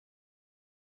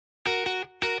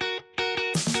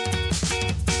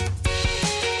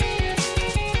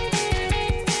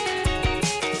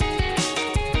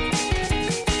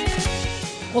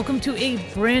Welcome to a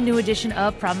brand new edition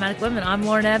of Problematic Women. I'm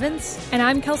Lauren Evans. And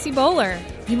I'm Kelsey Bowler.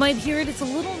 You might hear it. It's a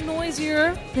little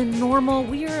noisier than normal.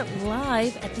 We are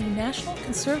live at the National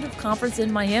Conservative Conference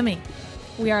in Miami.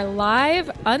 We are live,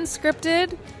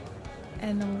 unscripted,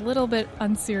 and a little bit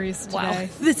unserious today. Wow.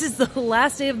 This is the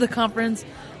last day of the conference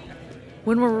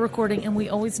when we're recording, and we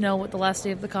always know what the last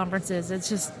day of the conference is. It's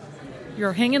just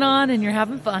you're hanging on and you're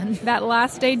having fun. That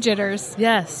last day jitters.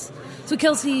 Yes. So,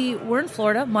 Kelsey, we're in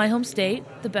Florida, my home state,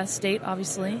 the best state,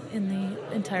 obviously, in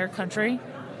the entire country.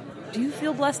 Do you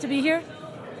feel blessed to be here?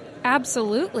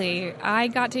 Absolutely. I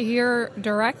got to hear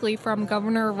directly from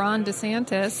Governor Ron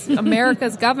DeSantis,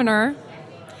 America's governor,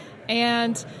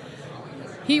 and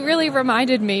he really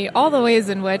reminded me all the ways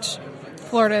in which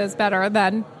Florida is better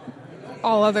than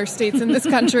all other states in this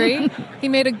country. He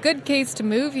made a good case to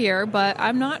move here, but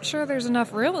I'm not sure there's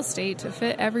enough real estate to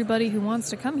fit everybody who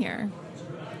wants to come here.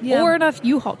 Yeah. Or enough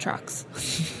U-Haul trucks.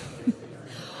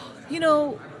 You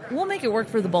know, we'll make it work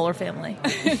for the Bowler family.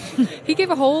 He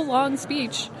gave a whole long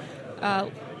speech,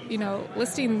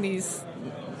 listing these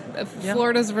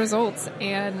Florida's results,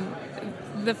 and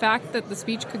the fact that the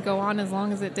speech could go on as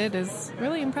long as it did is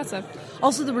really impressive.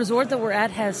 Also, the resort that we're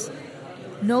at has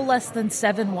no less than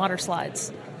 7 water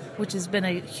slides, which has been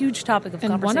a huge topic of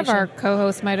conversation. And one of our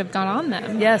co-hosts might have gone on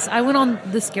them. Yes, I went on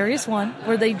the scariest one,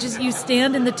 where you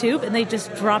stand in the tube and they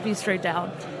just drop you straight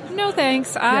down. No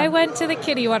thanks. Yeah. I went to the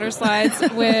kiddie water slides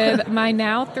with my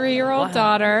now 3-year-old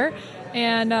daughter,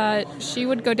 and she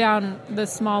would go down the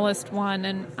smallest one,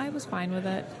 and I was fine with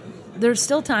it. There's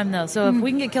still time, though, so if we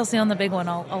can get Kelsey on the big one,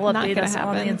 I'll update us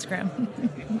on the Instagram.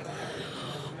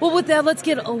 Well, with that, let's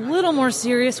get a little more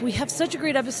serious. We have such a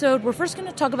great episode. We're first going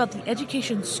to talk about the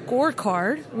Education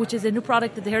Scorecard, which is a new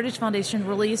product that the Heritage Foundation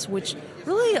released, which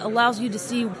really allows you to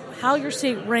see how your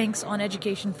state ranks on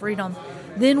education freedom.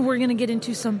 Then we're going to get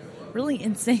into some really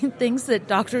insane things that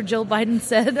Dr. Jill Biden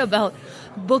said about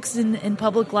books in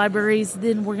public libraries.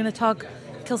 Then we're going to talk,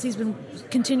 Kelsey's been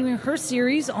continuing her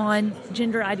series on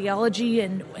gender ideology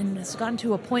and has gotten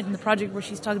to a point in the project where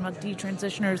she's talking about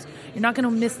detransitioners. You're not going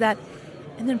to miss that.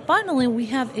 And then finally, we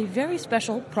have a very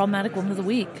special Problematic Woman of the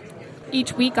Week.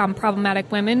 Each week on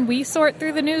Problematic Women, we sort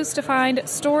through the news to find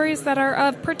stories that are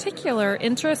of particular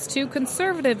interest to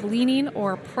conservative-leaning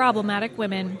or problematic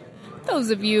women. Those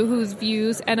of you whose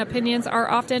views and opinions are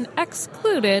often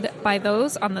excluded by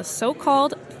those on the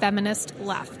so-called feminist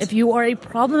left. If you are a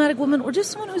problematic woman or just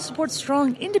someone who supports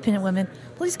strong, independent women,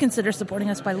 please consider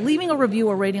supporting us by leaving a review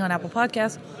or rating on Apple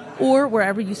Podcasts or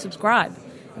wherever you subscribe.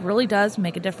 It really does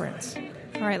make a difference.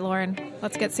 All right, Lauren,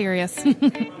 let's get serious.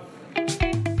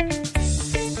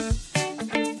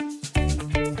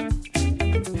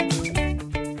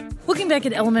 Looking back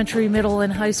at elementary, middle,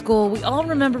 and high school, we all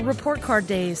remember report card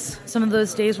days. Some of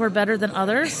those days were better than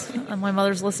others. My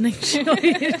mother's listening. She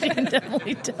can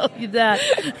definitely tell you that.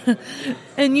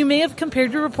 And you may have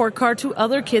compared your report card to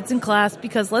other kids in class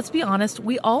because, let's be honest,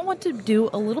 we all want to do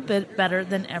a little bit better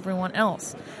than everyone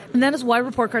else. And that is why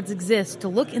report cards exist, to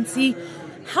look and see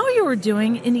how you are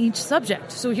doing in each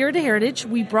subject. So here at Heritage,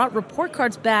 we brought report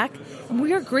cards back, and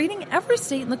we are grading every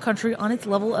state in the country on its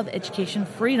level of education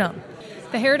freedom.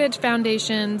 The Heritage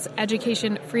Foundation's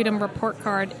Education Freedom Report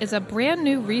Card is a brand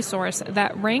new resource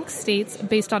that ranks states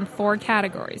based on 4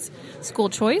 categories: school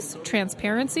choice,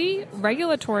 transparency,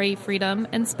 regulatory freedom,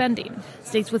 and spending.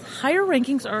 States with higher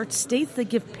rankings are states that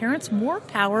give parents more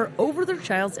power over their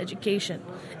child's education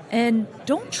and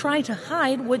don't try to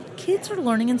hide what kids are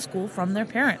learning in school from their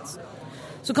parents.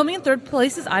 So coming in 3rd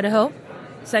place is Idaho,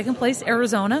 2nd place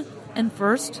Arizona, and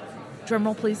 1st,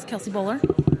 drumroll please, Kelsey Bowler,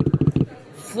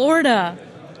 Florida.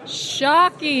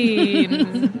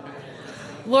 Shocking.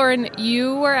 Lauren,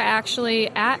 you were actually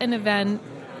at an event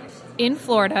in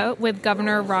Florida with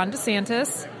Governor Ron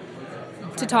DeSantis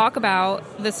to talk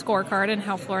about the scorecard and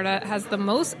how Florida has the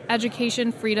most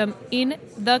education freedom in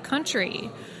the country.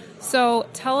 So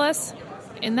tell us,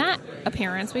 in that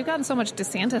appearance, we've gotten so much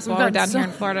DeSantis while we're down here in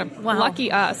Florida. Wow.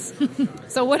 Lucky us.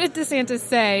 So what did DeSantis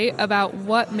say about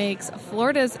what makes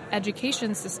Florida's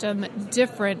education system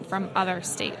different from other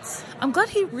states? I'm glad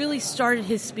he really started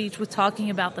his speech with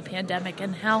talking about the pandemic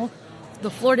and how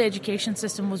the Florida education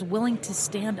system was willing to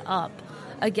stand up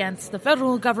against the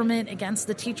federal government, against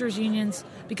the teachers' unions,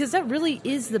 because that really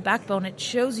is the backbone. It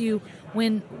shows you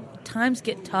when times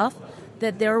get tough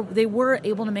that they were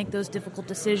able to make those difficult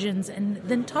decisions, and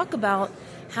then talk about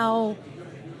how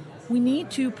we need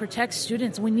to protect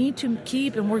students. We need to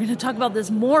keep, and we're going to talk about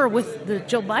this more with the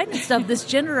Joe Biden stuff, this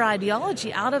gender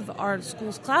ideology out of our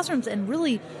schools' classrooms, and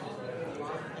really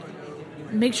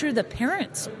make sure that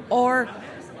parents are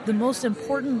the most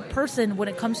important person when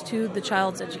it comes to the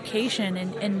child's education.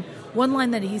 And one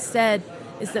line that he said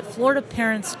is that Florida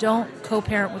parents don't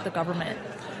co-parent with the government.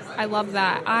 I love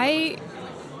that. I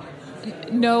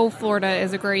know Florida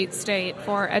is a great state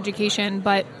for education,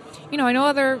 but I know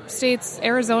other states.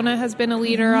 Arizona has been a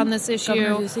leader on this issue.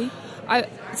 Governor Ducey.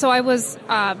 So I was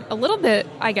a little bit,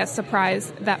 I guess,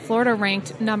 surprised that Florida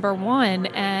ranked number 1.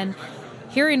 And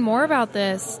hearing more about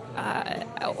this,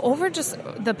 over just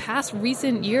the past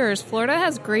recent years, Florida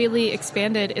has greatly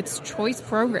expanded its choice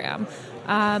program.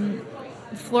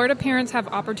 Florida parents have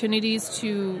opportunities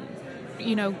to,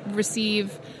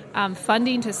 receive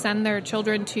funding to send their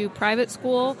children to private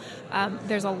school.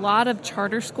 There's a lot of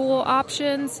charter school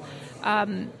options.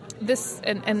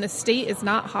 The state is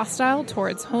not hostile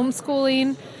towards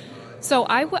homeschooling. So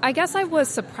I guess I was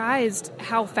surprised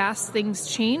how fast things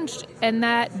changed, and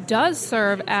that does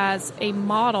serve as a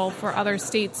model for other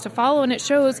states to follow. And it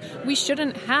shows we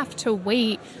shouldn't have to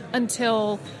wait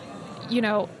until,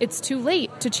 it's too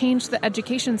late to change the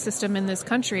education system in this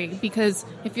country. Because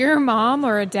if you're a mom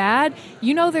or a dad,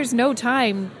 there's no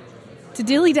time to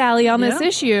dilly-dally on this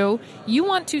issue. You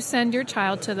want to send your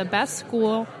child to the best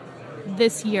school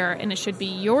this year, and it should be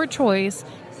your choice,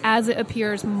 as it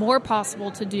appears more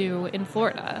possible to do in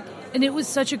Florida. And it was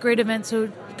such a great event.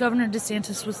 So Governor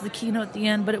DeSantis was the keynote at the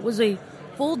end, but it was a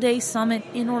full-day summit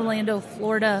in Orlando,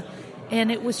 Florida,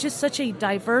 and it was just such a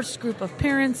diverse group of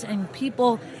parents and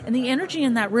people, and the energy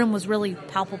in that room was really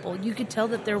palpable. You could tell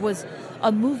that there was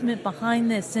a movement behind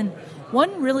this. And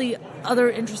one really other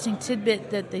interesting tidbit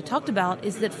that they talked about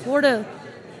is that Florida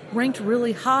ranked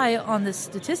really high on this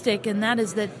statistic, and that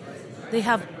is that they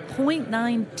have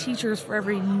 0.9 teachers for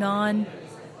every non-teacher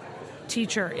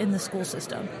in the school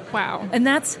system. Wow. And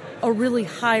that's a really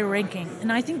high ranking. And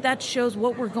I think that shows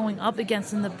what we're going up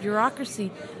against in the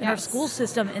bureaucracy in our school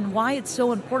system and why it's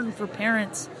so important for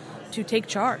parents to take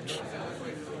charge.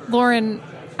 Lauren,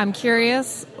 I'm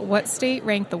curious, what state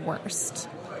ranked the worst?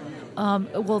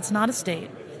 Well, it's not a state.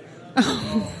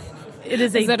 It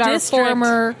is a district. Our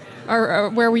former, or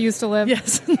where we used to live?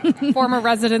 Yes. Former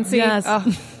residency? Yes. Oh.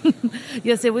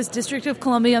 Yes, it was District of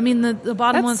Columbia. I mean, the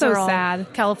bottom ones are all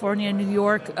sad. California, New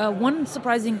York. One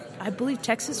surprising, I believe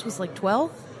Texas was like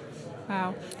 12.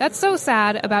 Wow. That's so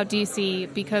sad about D.C.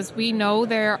 because we know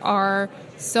there are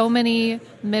so many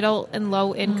middle and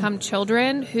low income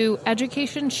children who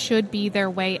education should be their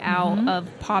way out of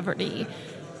poverty.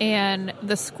 And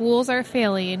the schools are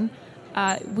failing.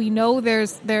 We know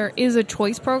there is a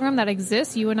choice program that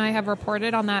exists. You and I have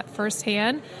reported on that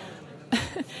firsthand.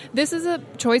 This is a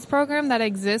choice program that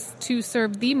exists to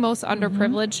serve the most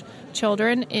underprivileged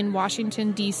children in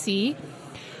Washington, D.C.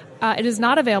 It is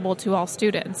not available to all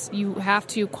students. You have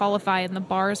to qualify, and the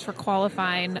bars for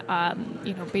qualifying,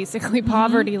 basically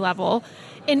poverty level.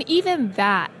 And even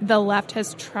that, the left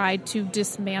has tried to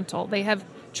dismantle. They have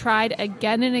tried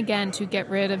again and again to get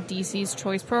rid of DC's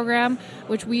choice program,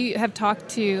 which we have talked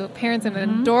to parents of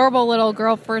an adorable little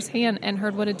girl firsthand and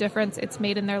heard what a difference it's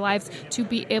made in their lives to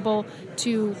be able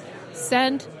to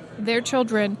send their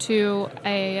children to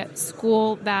a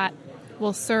school that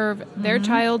will serve their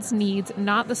child's needs,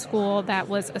 not the school that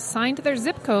was assigned to their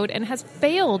zip code and has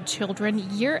failed children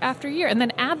year after year. And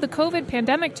then add the COVID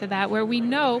pandemic to that, where we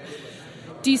know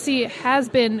DC has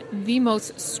been the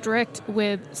most strict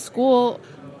with school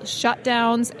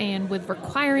shutdowns and with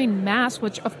requiring masks,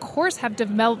 which of course have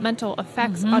developmental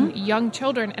effects on young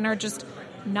children and are just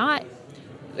not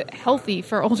healthy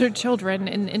for older children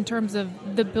in terms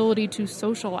of the ability to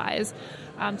socialize.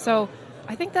 So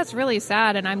I think that's really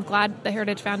sad, and I'm glad the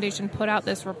Heritage Foundation put out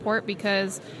this report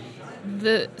because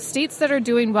the states that are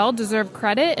doing well deserve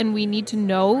credit, and we need to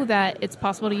know that it's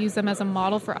possible to use them as a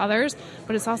model for others,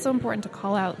 but it's also important to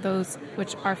call out those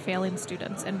which are failing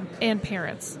students and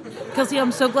parents. Kelsey,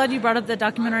 I'm so glad you brought up that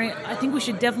documentary. I think we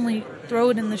should definitely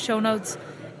throw it in the show notes,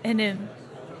 and it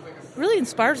really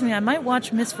inspires me. I might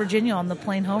watch Miss Virginia on the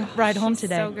plane ride home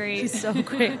today. So great. She's so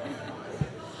great.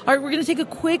 All right, we're going to take a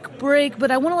quick break, but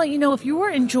I want to let you know if you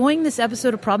are enjoying this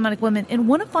episode of Problematic Women and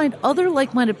want to find other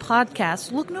like-minded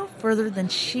podcasts, look no further than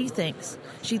She Thinks.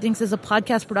 She Thinks is a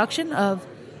podcast production of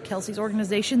Kelsey's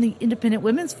organization, the Independent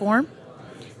Women's Forum.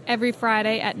 Every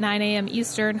Friday at 9 a.m.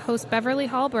 Eastern, host Beverly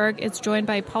Hallberg is joined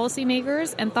by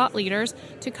policymakers and thought leaders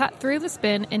to cut through the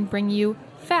spin and bring you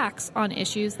facts on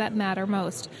issues that matter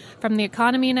most. From the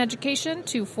economy and education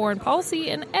to foreign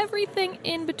policy and everything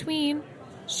in between,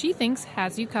 She Thinks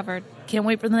has you covered. Can't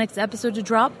wait for the next episode to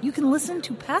drop. You can listen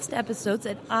to past episodes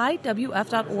at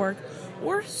IWF.org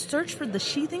or search for the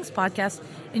She Thinks podcast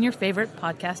in your favorite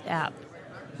podcast app.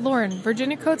 Lauren,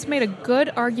 Virginia Coates made a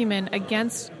good argument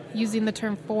against using the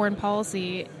term foreign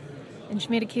policy And she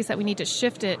made a case that we need to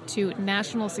shift it to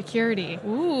national security.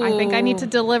 Ooh. I think I need to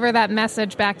deliver that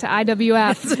message back to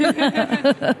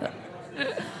IWF.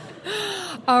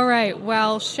 All right.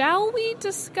 Well, shall we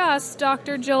discuss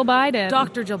Dr. Jill Biden?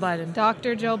 Dr. Jill Biden.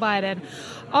 Dr. Jill Biden.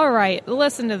 All right.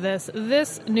 Listen to this.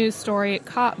 This news story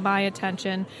caught my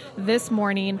attention this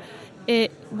morning.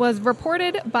 It was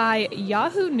reported by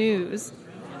Yahoo News.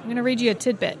 I'm going to read you a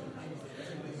tidbit.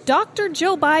 Dr.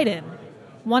 Jill Biden,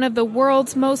 one of the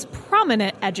world's most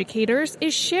prominent educators,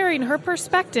 is sharing her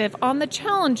perspective on the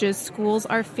challenges schools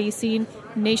are facing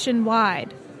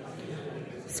nationwide.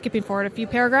 Skipping forward a few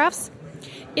paragraphs.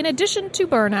 In addition to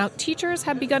burnout, teachers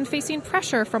have begun facing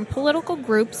pressure from political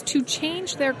groups to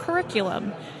change their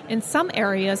curriculum, in some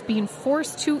areas being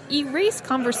forced to erase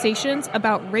conversations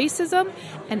about racism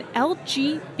and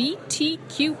LGBTQ+,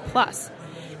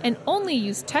 and only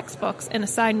use textbooks and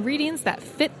assign readings that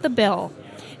fit the bill.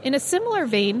 In a similar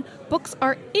vein, books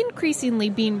are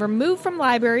increasingly being removed from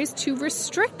libraries to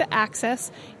restrict the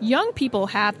access young people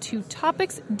have to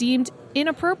topics deemed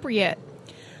inappropriate.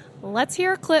 Let's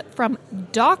hear a clip from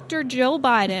Dr. Jill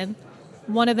Biden,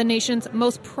 one of the nation's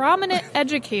most prominent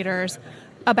educators,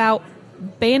 about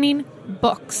banning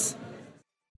books.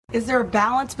 Is there a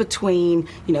balance between,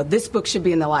 this book should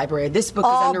be in the library, this book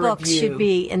is under review? All books should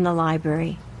be in the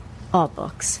library. All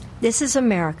books. This is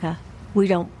America. We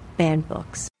don't ban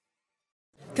books.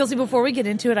 Kelsey, before we get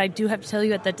into it, I do have to tell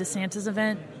you at that DeSantis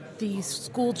event, the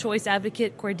school choice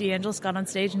advocate, Corey DeAngelis, got on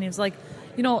stage and he was like,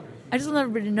 I just want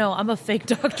everybody to know I'm a fake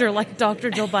doctor like Dr.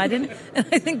 Jill Biden. And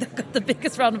I think that got the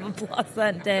biggest round of applause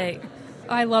that day.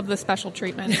 I love the special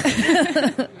treatment.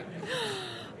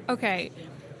 Okay.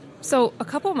 So a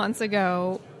couple months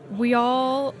ago, we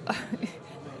all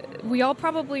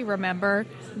probably remember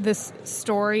this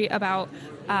story about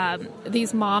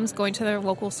these moms going to their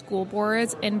local school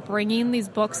boards and bringing these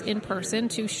books in person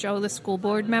to show the school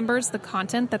board members the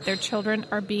content that their children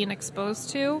are being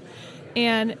exposed to.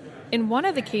 And in one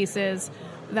of the cases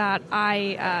that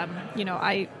I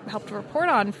helped report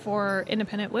on for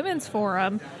Independent Women's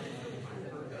Forum,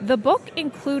 the book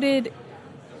included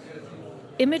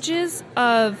images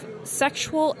of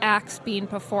sexual acts being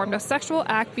performed, a sexual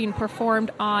act being performed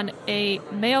on a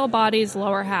male body's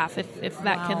lower half, if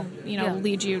that can,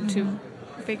 lead you to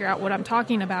figure out what I'm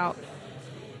talking about.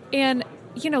 And,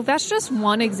 that's just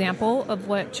one example of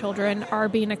what children are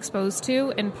being exposed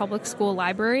to in public school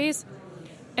libraries.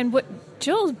 And what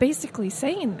Jill is basically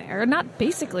saying there, not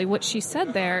basically, what she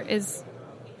said there is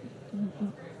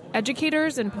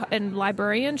educators and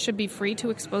librarians should be free to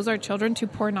expose our children to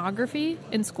pornography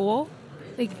in school.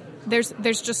 Like,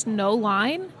 there's just no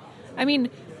line. I mean,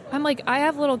 I'm like, I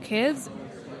have little kids.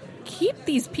 Keep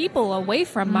these people away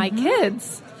from my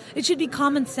kids. It should be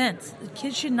common sense. The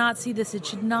kids should not see this. It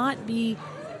should not be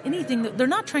anything. They're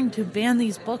not trying to ban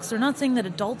these books. They're not saying that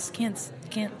adults can't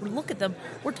look at them.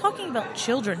 We're talking about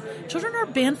children. Children are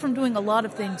banned from doing a lot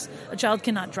of things. A child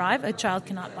cannot drive. A child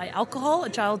cannot buy alcohol. A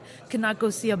child cannot go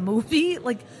see a movie.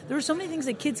 Like, there are so many things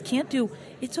that kids can't do.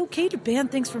 It's okay to ban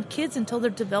things from kids until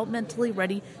they're developmentally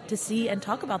ready to see and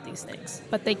talk about these things.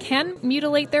 But they can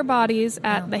mutilate their bodies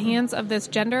at the hands of this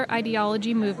gender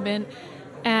ideology movement.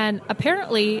 And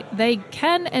apparently they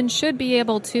can and should be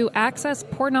able to access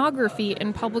pornography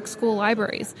in public school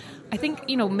libraries. I think,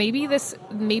 maybe this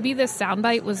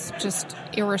soundbite was just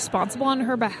irresponsible on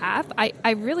her behalf.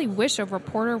 I really wish a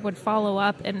reporter would follow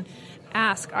up and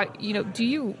ask, do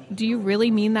you really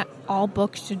mean that all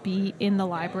books should be in the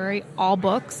library? All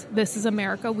books? This is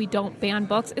America. We don't ban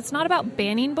books. It's not about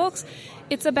banning books.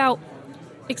 It's about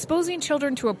exposing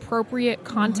children to appropriate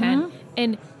content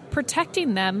and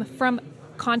protecting them from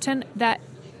content that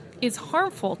is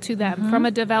harmful to them from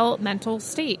a developmental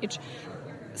stage.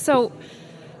 So,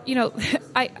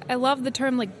 I love the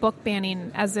term like book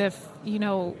banning as if,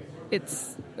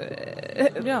 it's...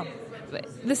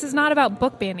 This is not about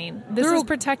book banning. This is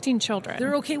protecting children.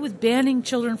 They're okay with banning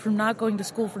children from not going to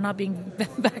school for not being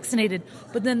vaccinated,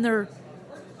 but then they're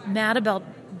mad about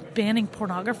banning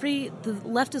pornography. The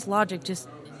leftist logic just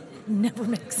never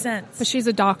makes sense. But she's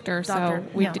a doctor, so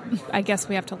I guess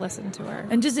we have to listen to her.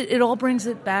 And just it all brings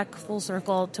it back full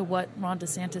circle to what Ron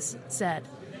DeSantis said.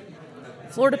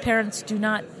 Florida parents do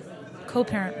not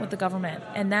co-parent with the government,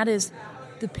 and that is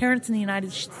the parents in the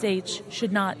United States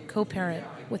should not co-parent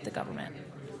with the government.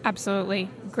 Absolutely.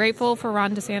 Grateful for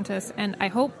Ron DeSantis, and I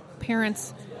hope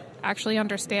parents actually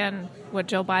understand what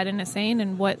Jill Biden is saying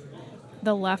and what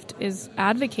the left is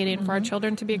advocating for our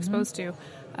children to be exposed to.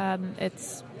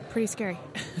 It's pretty scary.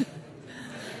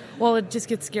 Well, it just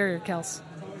gets scarier, Kels.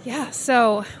 Yeah,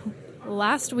 so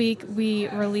Last week, we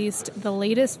released the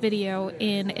latest video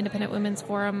in Independent Women's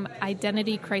Forum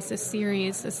Identity Crisis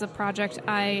Series. This is a project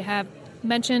I have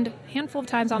mentioned a handful of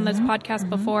times on this podcast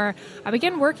before. I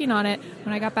began working on it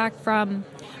when I got back from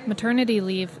maternity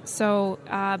leave. So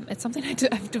it's something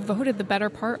I've devoted the better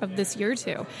part of this year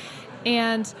to.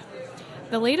 And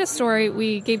the latest story,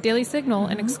 we gave Daily Signal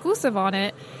an exclusive on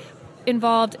it,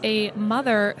 involved a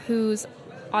mother whose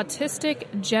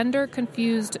autistic,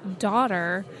 gender-confused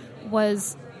daughter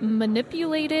was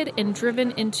manipulated and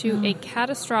driven into a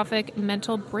catastrophic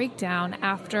mental breakdown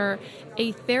after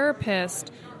a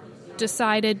therapist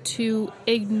decided to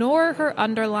ignore her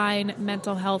underlying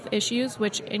mental health issues,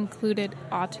 which included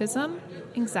autism,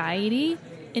 anxiety,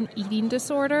 an eating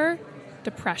disorder,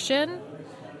 depression,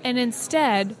 and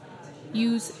instead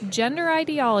use gender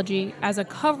ideology as a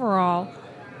coverall,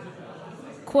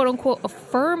 quote-unquote,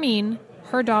 affirming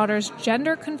her daughter's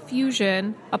gender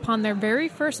confusion upon their very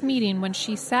first meeting when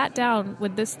she sat down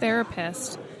with this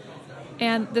therapist.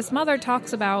 And this mother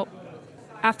talks about,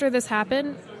 after this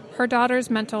happened, her daughter's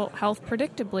mental health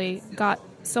predictably got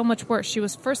so much worse. She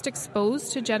was first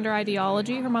exposed to gender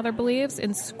ideology, her mother believes,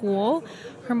 in school.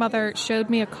 Her mother showed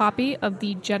me a copy of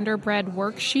the Genderbread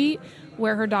worksheet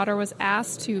where her daughter was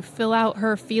asked to fill out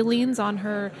her feelings on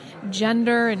her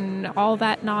gender and all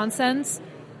that nonsense.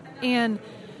 And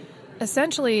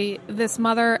essentially, this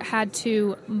mother had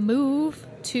to move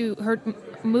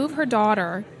her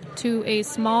daughter to a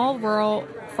small rural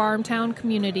farm town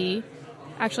community,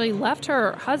 actually left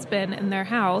her husband in their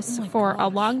house for a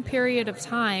long period of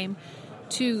time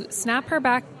to snap her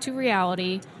back to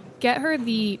reality, get her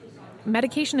the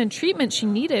medication and treatment she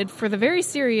needed for the very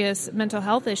serious mental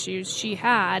health issues she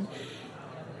had,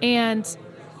 and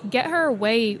get her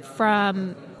away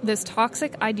from this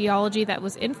toxic ideology that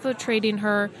was infiltrating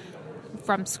her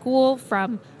from school,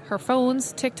 from her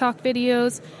phones, TikTok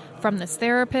videos, from this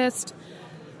therapist.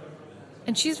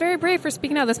 And she's very brave for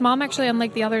speaking out. This mom, actually,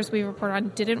 unlike the others we report on,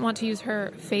 didn't want to use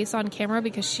her face on camera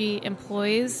because she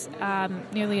employs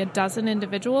nearly a dozen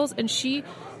individuals. And she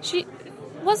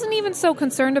wasn't even so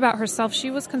concerned about herself. She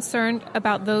was concerned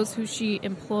about those who she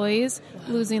employs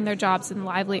losing their jobs and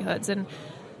livelihoods. And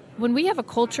when we have a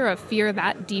culture of fear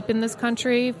that deep in this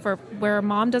country, for where a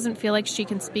mom doesn't feel like she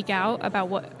can speak out about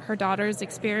what her daughter's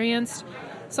experienced,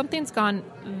 something's gone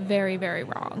very, very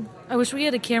wrong. I wish we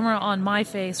had a camera on my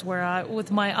face where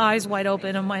with my eyes wide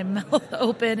open and my mouth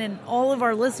open and all of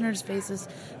our listeners' faces,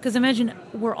 because imagine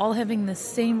we're all having the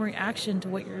same reaction to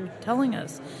what you're telling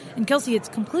us. And Kelsey, it's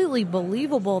completely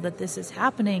believable that this is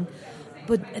happening,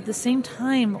 but at the same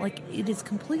time, like, it is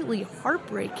completely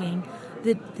heartbreaking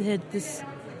that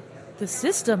the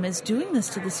system is doing this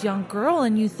to this young girl.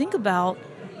 And you think about,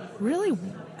 really,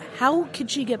 how could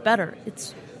she get better?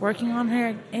 It's working on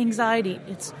her anxiety.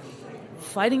 It's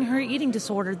fighting her eating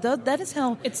disorder. That is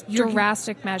how... It's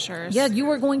drastic measures. Yeah, you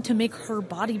are going to make her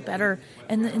body better.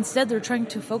 And instead they're trying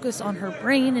to focus on her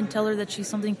brain and tell her that she's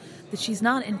something that she's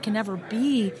not and can never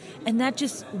be. And that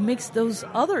just makes those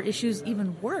other issues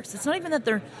even worse. It's not even that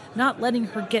they're not letting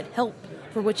her get help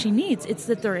for what she needs. It's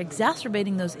that they're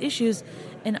exacerbating those issues.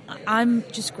 And I'm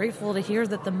just grateful to hear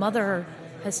that the mother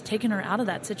has taken her out of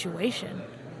that situation.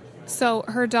 So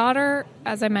her daughter,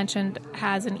 as I mentioned,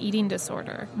 has an eating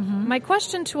disorder. My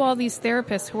question to all these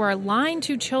therapists who are lying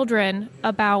to children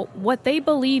about what they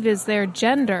believe is their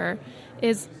gender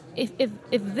is, if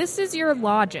this is your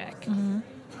logic,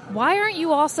 why aren't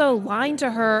you also lying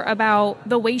to her about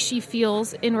the way she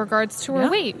feels in regards to her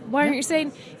weight? Why aren't you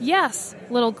saying, yes,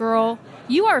 little girl,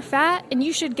 you are fat and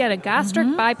you should get a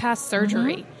gastric bypass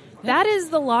surgery? That is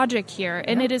the logic here,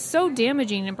 and it is so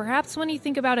damaging. And perhaps when you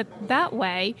think about it that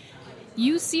way,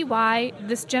 you see why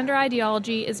this gender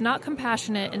ideology is not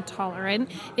compassionate and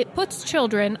tolerant. It puts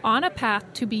children on a path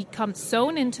to become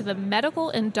sewn into the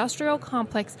medical industrial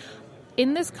complex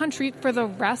in this country for the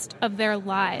rest of their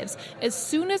lives. As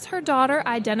soon as her daughter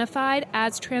identified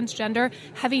as transgender,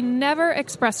 having never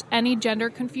expressed any gender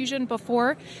confusion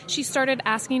before, she started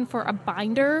asking for a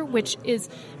binder, which is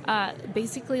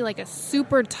basically like a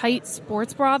super tight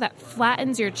sports bra that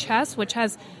flattens your chest, which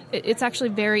has... It's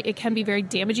actually it can be very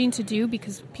damaging to do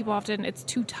because people often, it's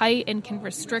too tight and can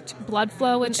restrict blood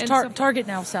flow. And Target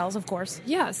now sells, of course.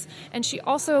 Yes. And she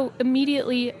also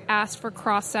immediately asked for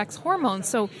cross-sex hormones.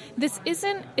 So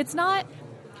it's not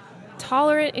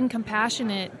tolerant and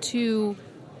compassionate to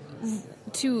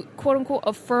quote-unquote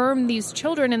affirm these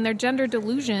children and their gender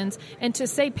delusions and to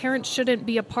say parents shouldn't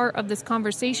be a part of this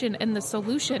conversation and the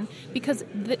solution, because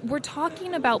we're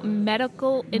talking about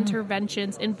medical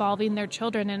interventions involving their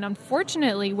children. And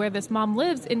unfortunately, where this mom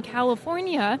lives in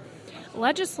California,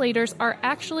 legislators are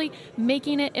actually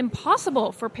making it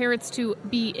impossible for parents to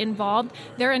be involved.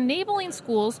 They're enabling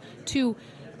schools to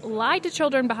lie to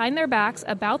children behind their backs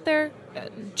about their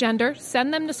gender,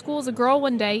 send them to school as a girl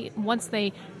one day. Once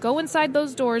they go inside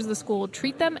those doors, the school will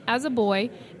treat them as a boy,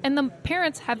 and the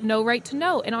parents have no right to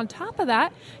know. And on top of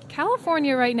that,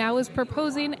 California right now is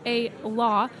proposing a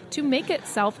law to make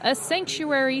itself a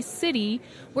sanctuary city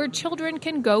where children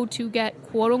can go to get,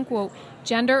 quote-unquote,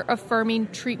 gender-affirming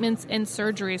treatments and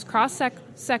surgeries,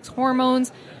 cross-sex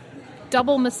hormones,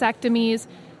 double mastectomies.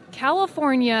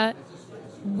 California,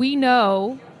 we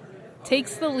know,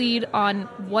 takes the lead on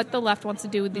what the left wants to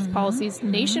do with these policies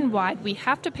nationwide. We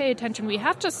have to pay attention. We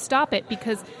have to stop it,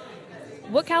 because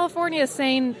what California is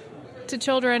saying to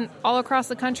children all across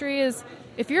the country is,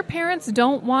 if your parents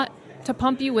don't want to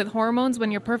pump you with hormones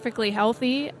when you're perfectly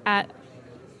healthy at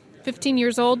 15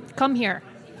 years old, come here.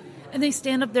 And they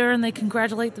stand up there and they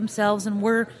congratulate themselves, and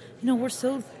we're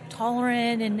so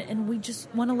tolerant and we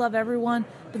just want to love everyone.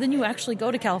 But then you actually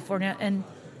go to California and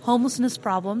homelessness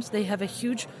problems. They have a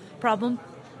huge problem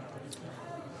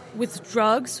with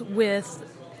drugs,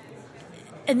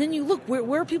 and then you look,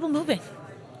 where are people moving?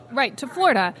 Right, to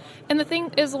Florida. And the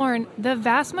thing is, Lauren, the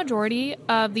vast majority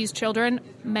of these children,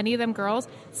 many of them girls,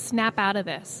 snap out of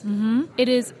this. It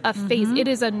is a phase. It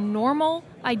is a normal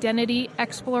identity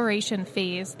exploration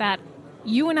phase that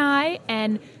you and I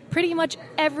and pretty much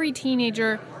every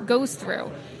teenager goes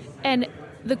through. And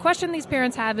the question these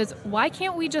parents have is, why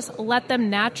can't we just let them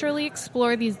naturally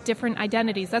explore these different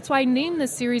identities? That's why I named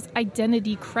this series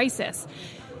Identity Crisis.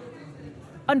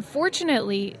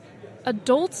 Unfortunately,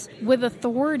 adults with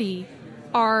authority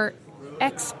are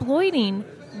exploiting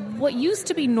what used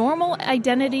to be normal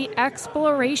identity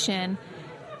exploration,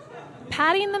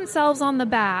 patting themselves on the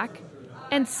back,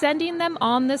 and sending them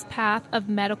on this path of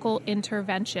medical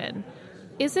intervention.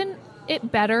 Isn't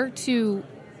it better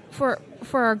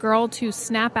for a girl to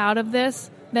snap out of this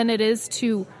than it is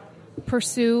to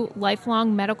pursue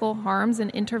lifelong medical harms and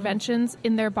interventions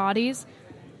in their bodies?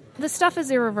 This stuff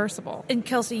is irreversible. And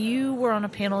Kelsey, you were on a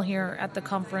panel here at the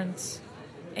conference,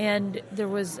 and there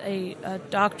was a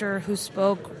doctor who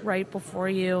spoke right before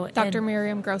you. Dr.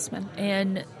 Miriam Grossman.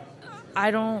 And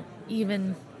I don't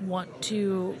even want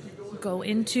to go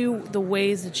into the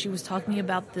ways that she was talking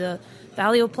about the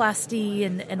phalloplasty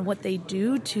and what they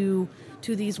do to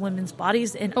these women's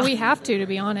bodies. But we have to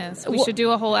be honest. We should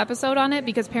do a whole episode on it,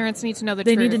 because parents need to know the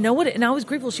truth. They need to know and I was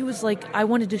grateful. She was like, I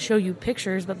wanted to show you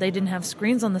pictures, but they didn't have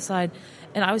screens on the side.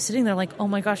 And I was sitting there like, oh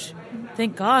my gosh,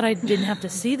 thank God I didn't have to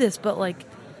see this. But like,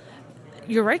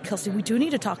 you're right, Kelsey, we do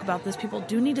need to talk about this. People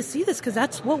do need to see this, because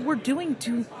that's what we're doing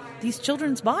to these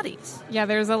children's bodies. Yeah,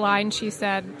 there's a line she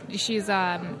said. She's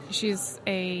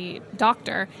a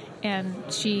doctor, and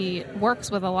she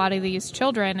works with a lot of these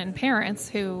children and parents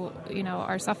who,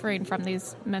 are suffering from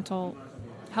these mental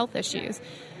health issues.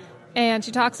 And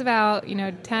she talks about,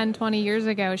 10, 20 years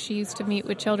ago, she used to meet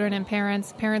with children and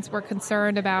parents. Parents were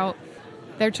concerned about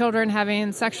their children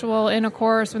having sexual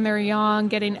intercourse when they're young,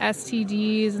 getting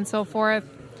STDs and so forth.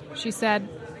 She said,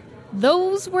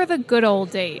 those were the good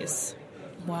old days.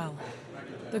 Wow.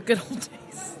 The good old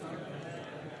days.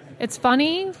 It's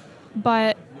funny,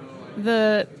 but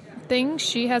the things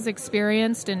she has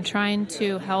experienced in trying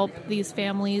to help these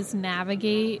families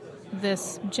navigate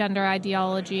this gender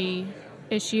ideology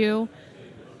issue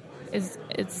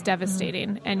it's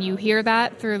devastating. And you hear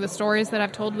that through the stories that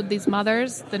I've told with these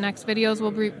mothers. The next videos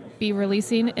we'll be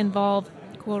releasing involve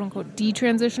quote-unquote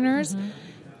detransitioners.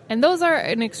 And those are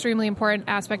an extremely important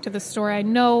aspect of the story. I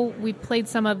know we played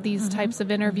some of these types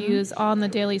of interviews on the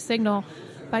Daily Signal,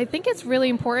 but I think it's really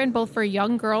important both for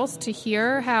young girls to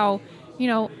hear how,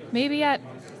 maybe at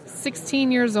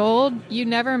 16 years old, you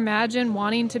never imagine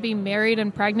wanting to be married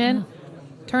and pregnant.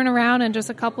 Turn around and just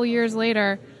a couple years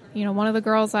later, one of the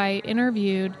girls I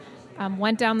interviewed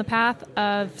went down the path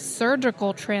of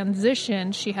surgical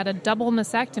transition. She had a double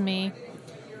mastectomy.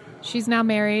 She's now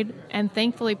married and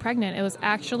thankfully pregnant. It was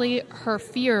actually her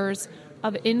fears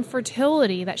of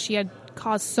infertility that she had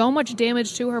caused so much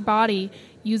damage to her body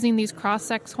using these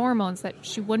cross-sex hormones that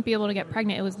she wouldn't be able to get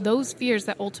pregnant. It was those fears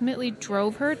that ultimately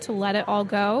drove her to let it all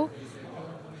go.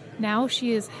 Now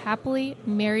she is happily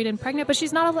married and pregnant, but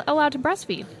she's not allowed to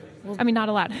breastfeed. Well, I mean, not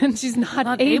allowed. She's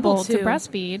not able to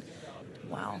breastfeed.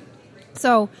 Wow.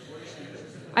 So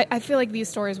I feel like these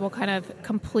stories will kind of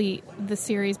complete the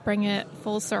series, bring it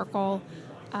full circle,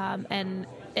 and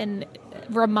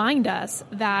remind us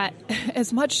that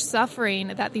as much suffering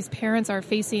that these parents are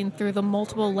facing through the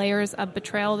multiple layers of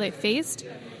betrayal they faced,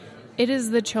 it is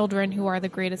the children who are the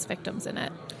greatest victims in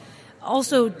it.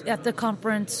 Also, at the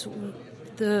conference,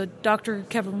 the Dr.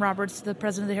 Kevin Roberts, the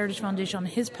president of the Heritage Foundation, on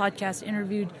his podcast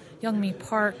interviewed Youngmi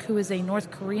Park, who is a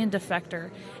North Korean defector,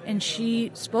 and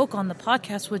she spoke on the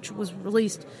podcast, which was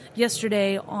released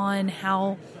yesterday, on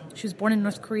how she was born in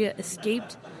North Korea,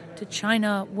 escaped to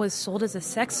China, was sold as a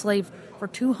sex slave for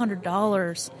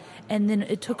 $200, and then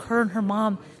it took her and her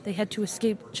mom, they had to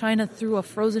escape China through a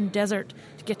frozen desert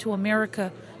to get to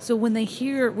America. So when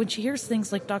she hears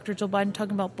things like Dr. Joe Biden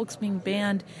talking about books being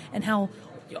banned and how,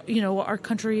 our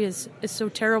country is so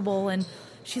terrible, and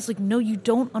she's like, no, you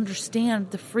don't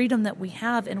understand the freedom that we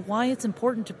have and why it's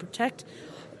important to protect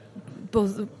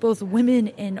both women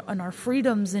and our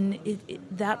freedoms, and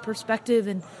that perspective,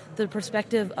 and the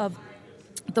perspective of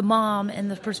the mom, and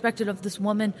the perspective of this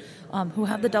woman who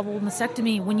had the double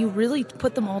mastectomy. When you really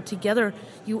put them all together,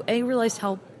 you realize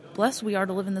how blessed we are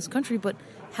to live in this country, but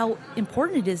how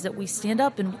important it is that we stand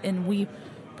up and we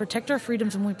protect our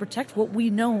freedoms, and we protect what we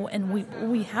know, and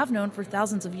we have known for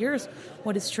thousands of years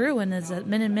what is true, and is that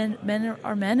men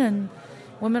are men and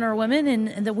women are women,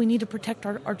 and that we need to protect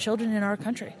our children in our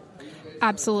country.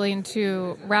 Absolutely. And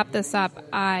to wrap this up,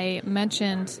 I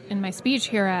mentioned in my speech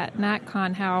here at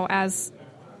NatCon how, as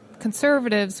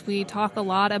conservatives, we talk a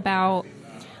lot about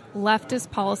leftist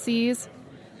policies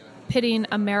pitting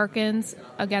Americans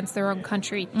against their own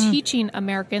country, teaching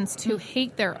Americans to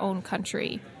hate their own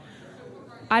country.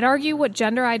 I'd argue what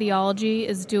gender ideology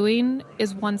is doing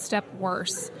is one step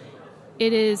worse.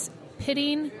 It is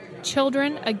pitting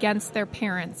children against their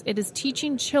parents. It is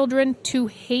teaching children to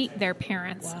hate their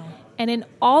parents. Wow. And in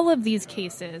all of these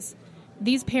cases,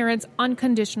 these parents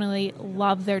unconditionally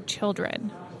love their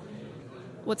children.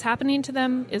 What's happening to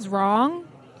them is wrong,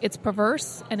 it's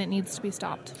perverse, and it needs to be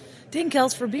stopped. Dang,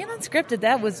 Kels, for being unscripted,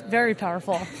 that was very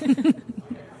powerful.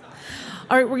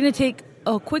 All right, we're going to take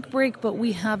a quick break, but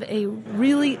we have a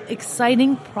really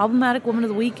exciting Problematic Woman of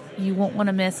the Week you won't want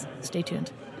to miss. Stay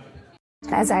tuned.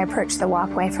 As I approached the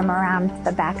walkway from around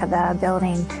the back of the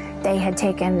building, they had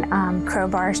taken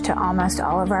crowbars to almost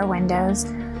all of our windows,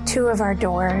 2 of our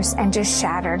doors, and just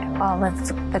shattered all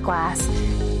of the glass.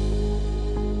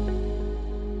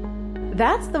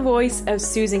 That's the voice of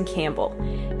Susan Campbell,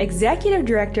 Executive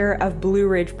Director of Blue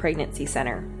Ridge Pregnancy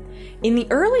Center. In the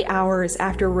early hours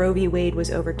after Roe v. Wade was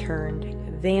overturned,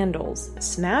 vandals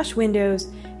smashed windows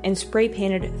and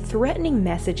spray-painted threatening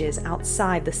messages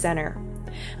outside the center.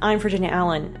 I'm Virginia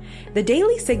Allen. The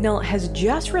Daily Signal has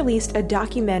just released a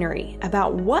documentary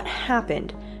about what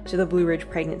happened to the Blue Ridge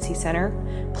Pregnancy Center.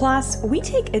 Plus, we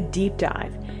take a deep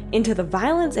dive into the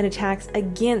violence and attacks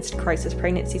against crisis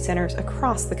pregnancy centers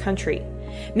across the country.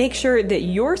 Make sure that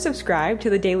you're subscribed to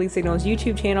the Daily Signal's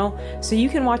YouTube channel so you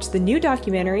can watch the new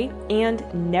documentary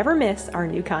and never miss our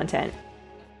new content.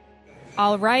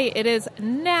 All right, it is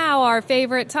now our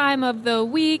favorite time of the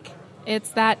week.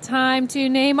 It's that time to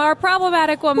name our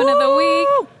Problematic Woman of the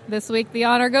Week. This week, the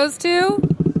honor goes to...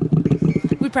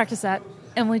 We practiced that.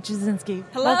 Emily Jasinski.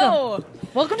 Hello.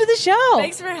 Welcome to the show.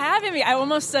 Thanks for having me. I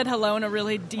almost said hello in a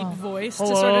really deep voice to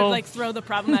sort of like throw the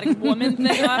problematic woman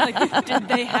thing on. Like, did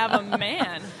they have a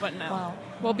man? But no. Wow.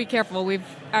 Well, be careful. We've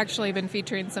actually been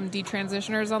featuring some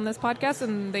detransitioners on this podcast,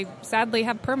 and they sadly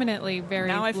have permanently very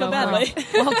now I feel low badly.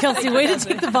 Well, Kelsey, way to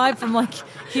take the vibe from like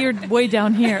here way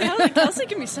down here. Yeah, like, Kelsey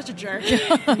can be such a jerk.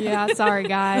 Yeah, sorry,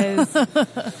 guys.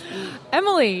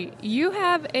 Emily, you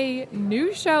have a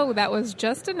new show that was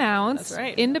just announced. That's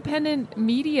right. Independent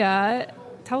Media.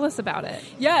 Tell us about it.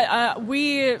 Yeah,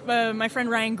 my friend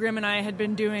Ryan Grimm and I had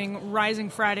been doing Rising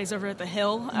Fridays over at The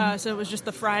Hill. So it was just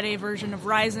the Friday version of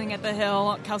Rising at The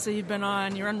Hill. Kelsey, you've been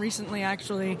on. You're on recently,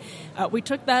 actually. We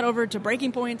took that over to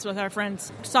Breaking Points with our friends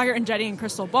Sagar and Jetty and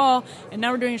Crystal Ball. And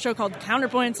now we're doing a show called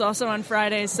Counterpoints, also on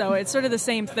Fridays. So it's sort of the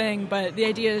same thing, but the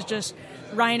idea is just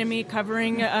Ryan and me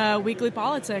covering weekly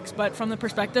politics, but from the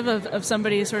perspective of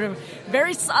somebody sort of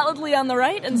very solidly on the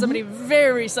right and somebody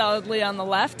very solidly on the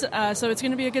left. So it's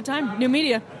going to be a good time. New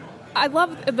media. I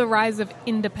love the rise of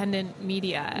independent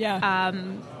media. Yeah.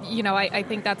 I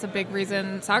think that's a big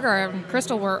reason Sagar and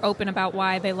Crystal were open about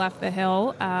why they left The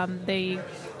Hill. They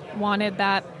wanted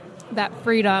that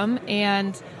freedom,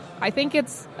 and I think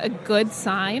it's a good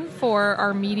sign for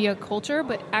our media culture,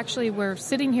 but actually we're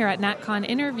sitting here at NatCon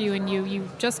interviewing you. You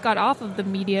just got off of the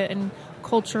media and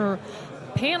culture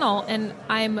panel, and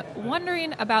I'm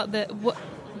wondering about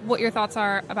what your thoughts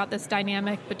are about this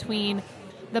dynamic between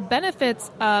the benefits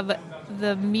of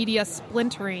the media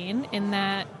splintering, in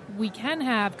that we can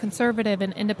have conservative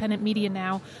and independent media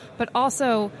now, but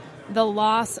also the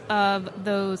loss of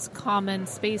those common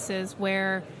spaces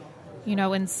where,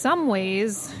 in some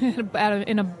ways,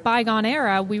 in a bygone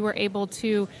era, we were able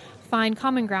to find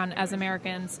common ground as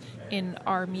Americans in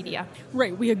our media.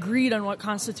 Right. We agreed on what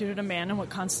constituted a man and what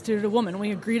constituted a woman.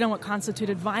 We agreed on what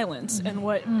constituted violence and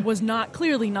what was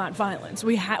clearly not violence.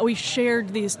 We shared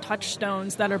these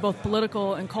touchstones that are both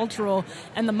political and cultural,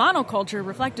 and the monoculture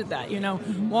reflected that.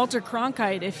 Walter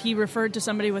Cronkite, if he referred to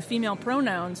somebody with female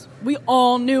pronouns, we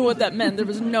all knew what that meant. There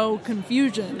was no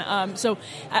confusion. So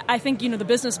I think, the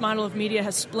business model of media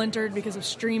has splintered because of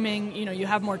streaming. You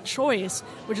have more choice,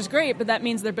 which is great, but that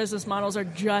means their business models are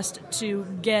just to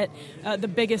get the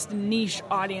biggest niche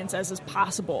audience as is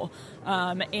possible.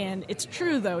 And it's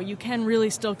true, though. You can really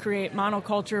still create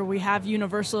monoculture. We have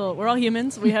we're all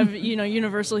humans. We have,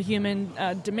 universal human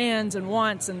demands and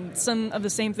wants, and some of the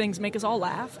same things make us all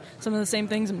laugh. Some of the same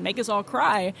things make us all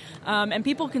cry. And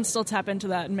people can still tap into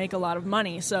that and make a lot of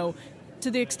money. So to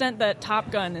the extent that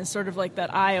Top Gun is sort of like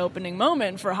that eye-opening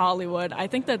moment for Hollywood, I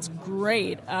think that's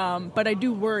great. But I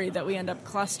do worry that we end up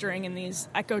clustering in these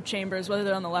echo chambers, whether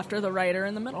they're on the left or the right or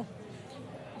in the middle.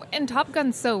 And Top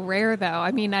Gun's so rare, though.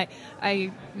 I mean,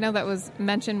 I know that was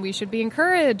mentioned. We should be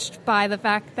encouraged by the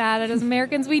fact that as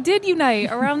Americans we did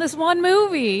unite around this one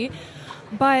movie.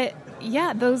 But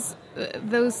yeah, those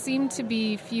seem to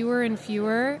be fewer and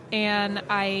fewer, and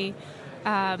I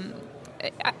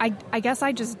guess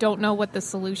I just don't know what the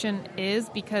solution is,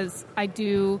 because I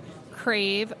do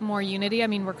crave more unity. I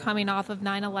mean, we're coming off of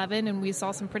 9/11 and we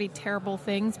saw some pretty terrible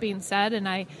things being said, and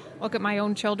I look at my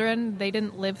own children. They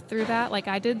didn't live through that like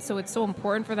I did, so it's so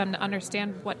important for them to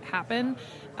understand what happened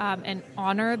and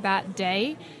honor that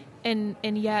day, and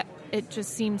yet it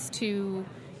just seems to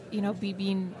be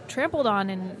being trampled on,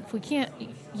 and if we can't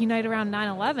unite around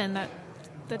 9/11,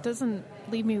 that doesn't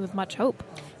leave me with much hope.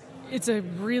 It's a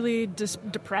really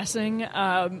depressing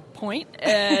point.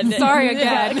 And sorry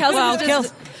again.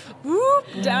 Kelsey's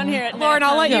down here at Lauren,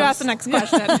 I'll let you ask the next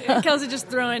question. Kelsey just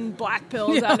throwing black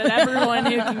pills out at everyone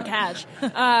who can catch.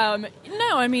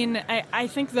 No, I mean, I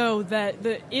think, though, that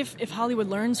if Hollywood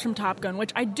learns from Top Gun,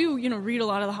 which I do, read a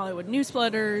lot of the Hollywood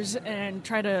newsletters and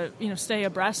try to, stay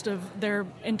abreast of their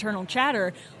internal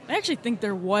chatter, I actually think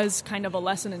there was kind of a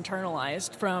lesson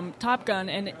internalized from Top Gun,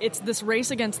 and it's this race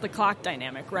against the clock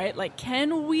dynamic, right? Like,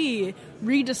 can we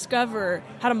rediscover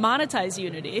how to monetize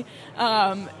unity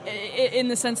in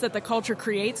the sense that the culture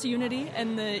creates unity,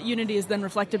 and the unity is then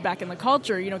reflected back in the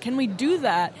culture? Can we do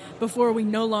that before we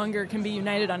no longer can be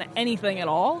united on anything at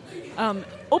all?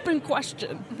 Open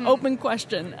question. Open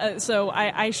question. So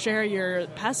I share your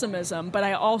pessimism, but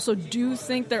I also do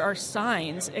think there are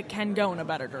signs it can go in a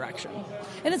better direction.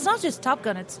 And it's not just Top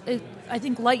Gun. I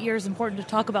think Lightyear is important to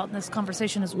talk about in this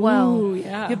conversation as well. Ooh,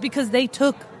 yeah. Because they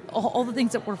took all the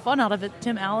things that were fun out of it,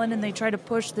 Tim Allen, and they tried to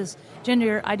push this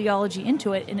gender ideology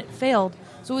into it, and it failed.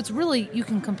 So it's really, you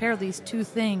can compare these two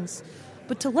things.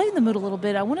 But to lighten the mood a little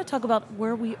bit, I want to talk about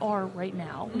where we are right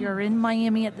now. We are in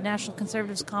Miami at the National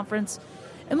Conservatives Conference.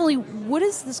 Emily, what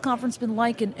has this conference been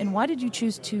like, and why did you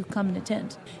choose to come and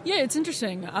attend? Yeah, it's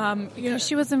interesting.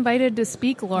 She was invited to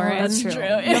speak, Lauren. Oh, that's true.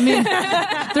 I mean,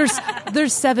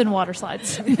 there's 7 water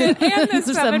slides. And there's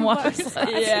 7 water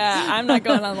slides. Yeah, I'm not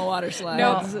going on the water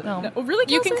slides. No. Oh, really,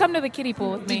 Kelsey? You can come to the kiddie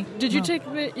pool with me. Did you take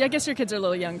I guess your kids are a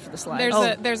little young for the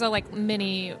slides. There's a like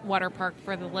mini water park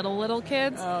for the little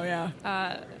kids. Oh, yeah.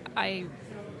 I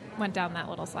went down that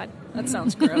little slide. That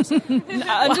sounds gross.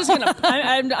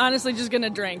 I'm honestly just gonna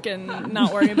drink and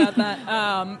not worry about that.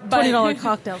 But $20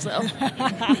 cocktails, though.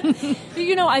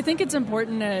 I think it's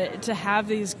important to have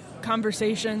these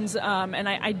conversations, and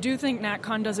I do think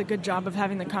NatCon does a good job of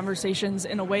having the conversations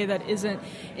in a way that isn't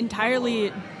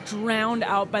entirely drowned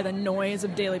out by the noise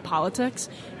of daily politics.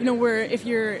 Where if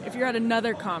you're at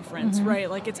another conference, right,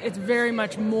 like it's very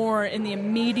much more in the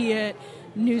immediate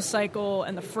news cycle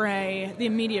and the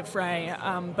immediate fray.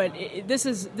 But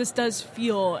this does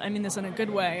feel, I mean this in a good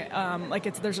way, like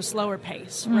there's a slower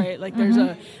pace, right? Like there's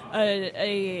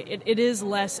it is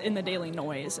less in the daily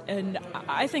noise, and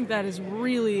I think that is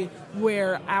really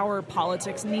where our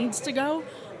politics needs to go.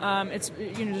 It's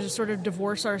to sort of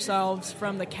divorce ourselves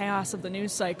from the chaos of the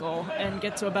news cycle and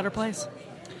get to a better place.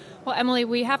 Well, Emily,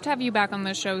 we have to have you back on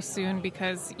the show soon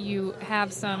because you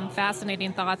have some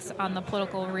fascinating thoughts on the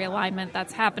political realignment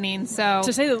that's happening. So,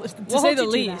 to say the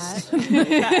least,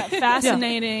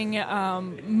 fascinating,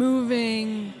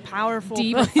 moving, powerful,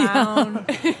 deep, profound,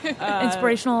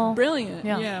 inspirational, brilliant.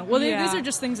 Yeah. Well, these are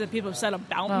just things that people have said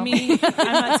about me.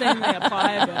 I'm not saying they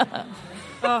apply,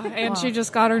 but. And she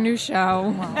just got her new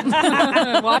show.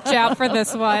 Wow. Watch out for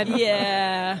this one.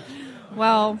 Yeah.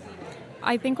 Well,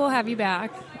 I think we'll have you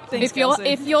back. Thanks,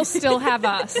 if you'll still have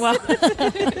us. Well,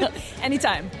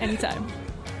 anytime.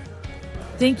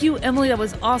 Thank you, Emily. That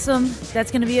was awesome.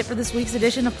 That's going to be it for this week's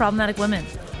edition of Problematic Women.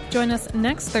 Join us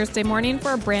next Thursday morning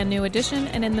for a brand new edition.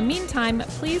 And in the meantime,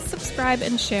 please subscribe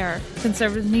and share.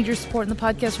 Conservatives need your support in the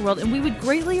podcast world, and we would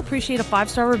greatly appreciate a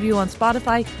 5-star review on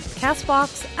Spotify,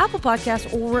 CastBox, Apple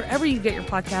Podcasts, or wherever you get your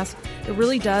podcasts. It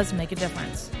really does make a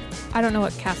difference. I don't know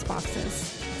what CastBox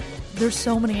is. There's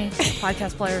so many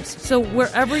podcast players. So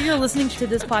wherever you're listening to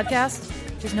this podcast,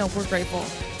 just know we're grateful.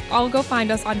 I'll go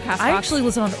find us on CastBox. I actually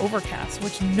listen on Overcast,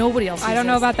 which nobody else uses. I don't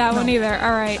know about that one either.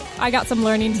 All right. I got some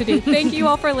learning to do. Thank you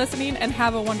all for listening, and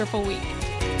have a wonderful week.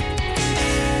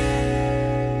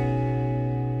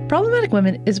 Problematic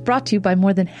Women is brought to you by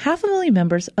more than 500,000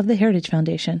 members of the Heritage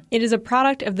Foundation. It is a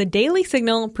product of the Daily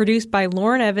Signal, produced by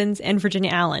Lauren Evans and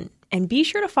Virginia Allen. And be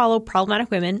sure to follow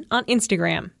Problematic Women on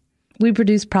Instagram. We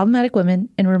produce Problematic Women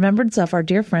in remembrance of our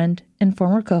dear friend and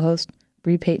former co-host,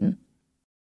 Bree Payton.